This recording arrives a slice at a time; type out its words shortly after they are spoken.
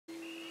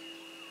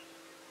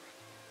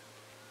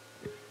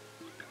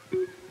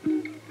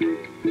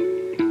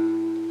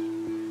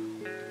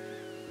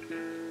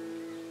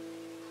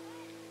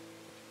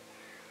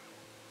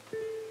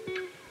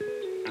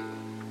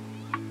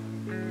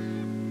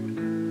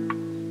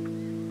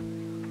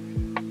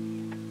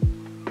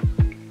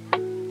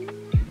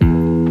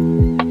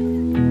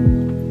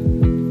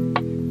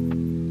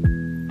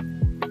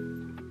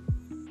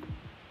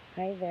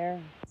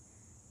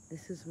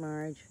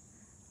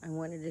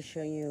wanted to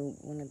show you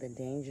one of the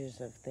dangers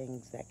of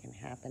things that can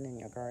happen in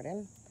your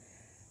garden.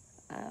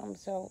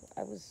 So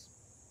I was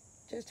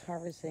just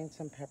harvesting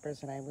some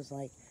peppers and I was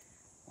like,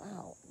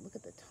 wow, look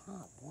at the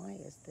top. Why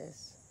is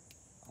this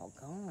all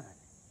gone?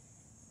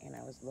 And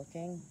I was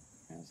looking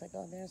and I was like,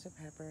 oh, there's a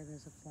pepper,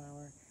 there's a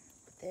flower.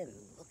 But then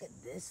look at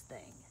this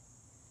thing.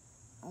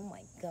 Oh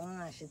my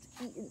gosh, it's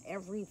eaten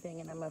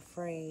everything and I'm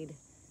afraid.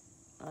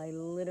 I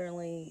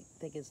literally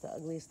think it's the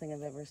ugliest thing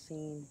I've ever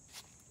seen.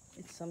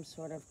 It's some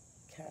sort of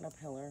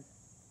caterpillar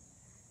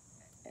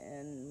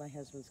and my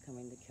husband's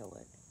coming to kill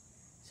it.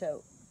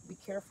 So be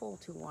careful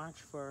to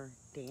watch for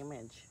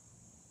damage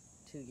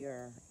to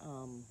your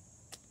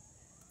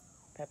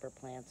pepper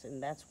plants,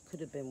 and that could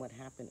have been what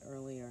happened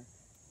earlier.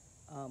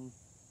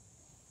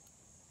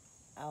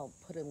 I'll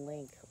put a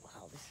link.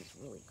 Wow, this is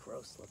really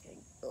gross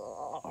looking.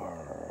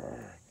 Ugh.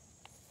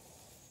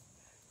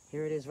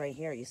 Here it is right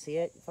here. You see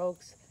it,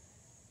 folks?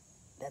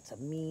 That's a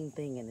mean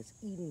thing, and it's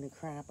eating the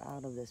crap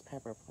out of this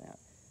pepper plant.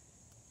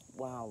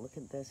 Wow, look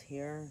at this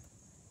here.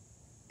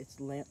 It's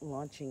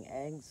launching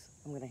eggs.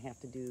 I'm going to have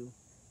to do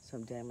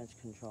some damage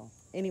control.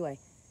 Anyway,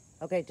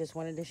 okay, just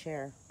wanted to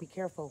share. Be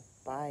careful.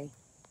 Bye.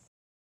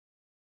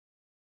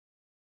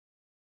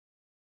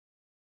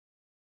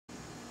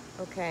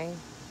 Okay,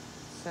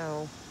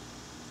 so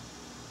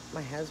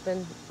my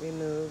husband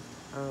removed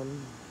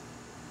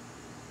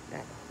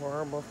that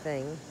horrible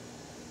thing,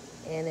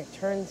 and it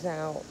turns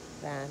out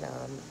that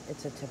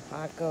it's a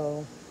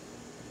tobacco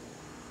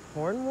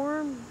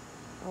hornworm.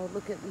 Oh,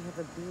 look at, we have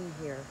a bee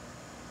here.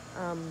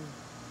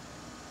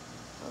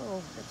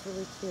 Oh, that's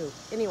really cute.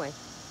 Anyway,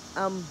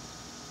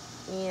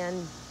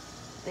 and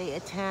they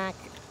attack,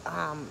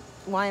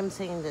 why I'm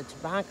saying the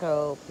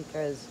tobacco,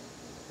 because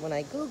when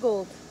I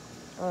Googled,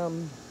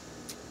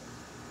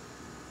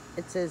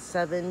 it says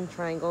 7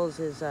 triangles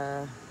is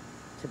a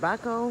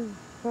tobacco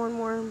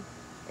hornworm,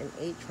 and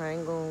 8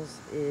 triangles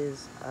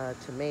is a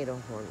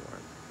tomato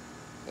hornworm.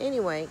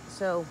 Anyway,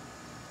 so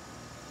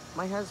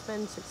my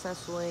husband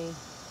successfully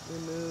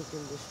removed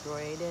and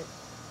destroyed it,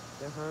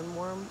 the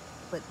hornworm,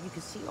 but you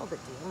can see all the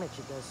damage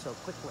it does so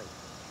quickly.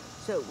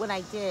 So what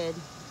I did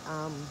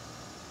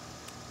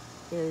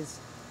is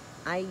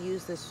I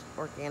use this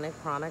organic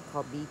product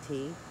called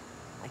BT.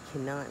 I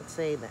cannot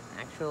say the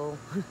actual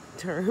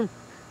term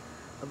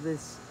of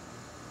this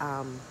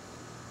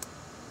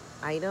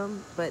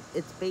item, but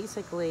it's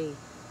basically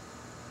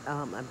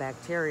a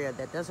bacteria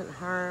that doesn't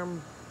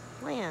harm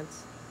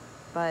plants,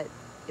 but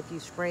if you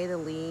spray the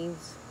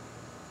leaves,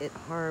 it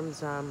harms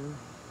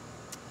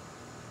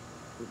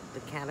the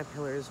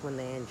caterpillars when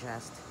they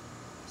ingest.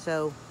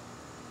 So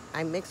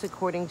I mix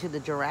according to the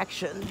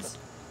directions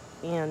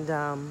and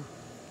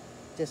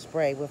just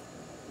spray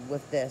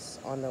with this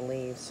on the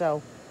leaves.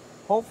 So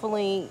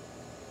hopefully,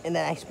 and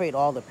then I sprayed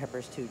all the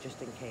peppers too,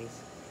 just in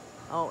case.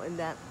 Oh, and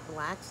that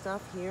black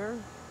stuff here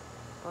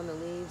on the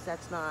leaves,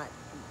 that's not,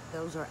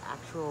 those are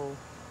actual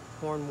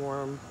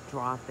hornworm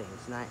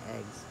droppings, not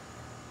eggs.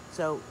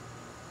 So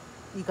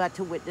you got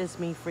to witness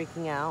me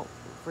freaking out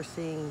for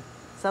seeing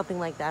something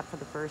like that for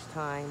the first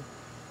time.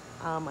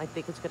 I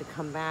think it's going to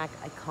come back.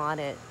 I caught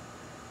it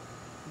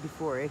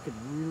before it could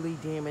really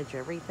damage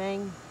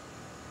everything.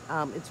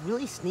 It's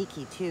really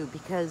sneaky too,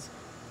 because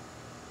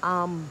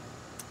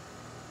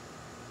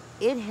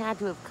it had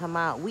to have come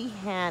out. We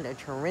had a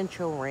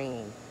torrential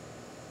rain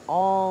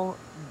all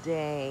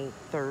day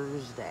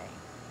Thursday.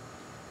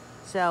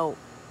 So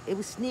it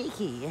was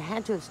sneaky. It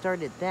had to have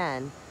started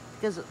then,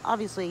 because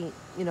obviously,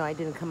 you know, I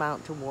didn't come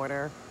out to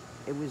water.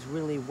 It was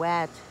really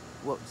wet.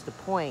 What's the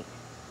point?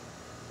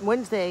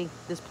 Wednesday,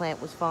 this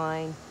plant was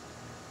fine.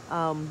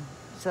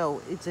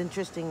 So it's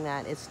interesting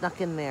that it snuck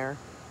in there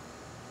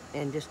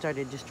and just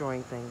started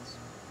destroying things.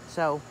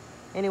 So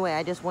anyway,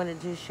 I just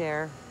wanted to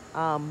share.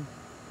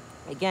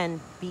 Again,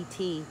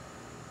 BT.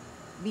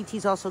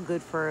 BT's also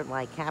good for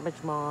like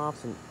cabbage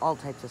moths and all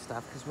types of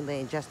stuff, because when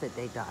they ingest it,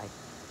 they die.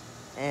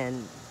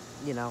 And,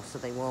 you know, so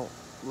they won't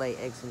lay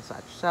eggs and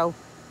such. So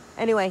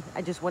anyway,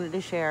 I just wanted to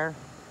share.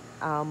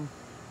 Have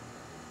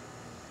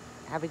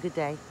a good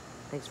day.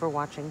 Thanks for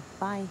watching.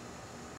 Bye.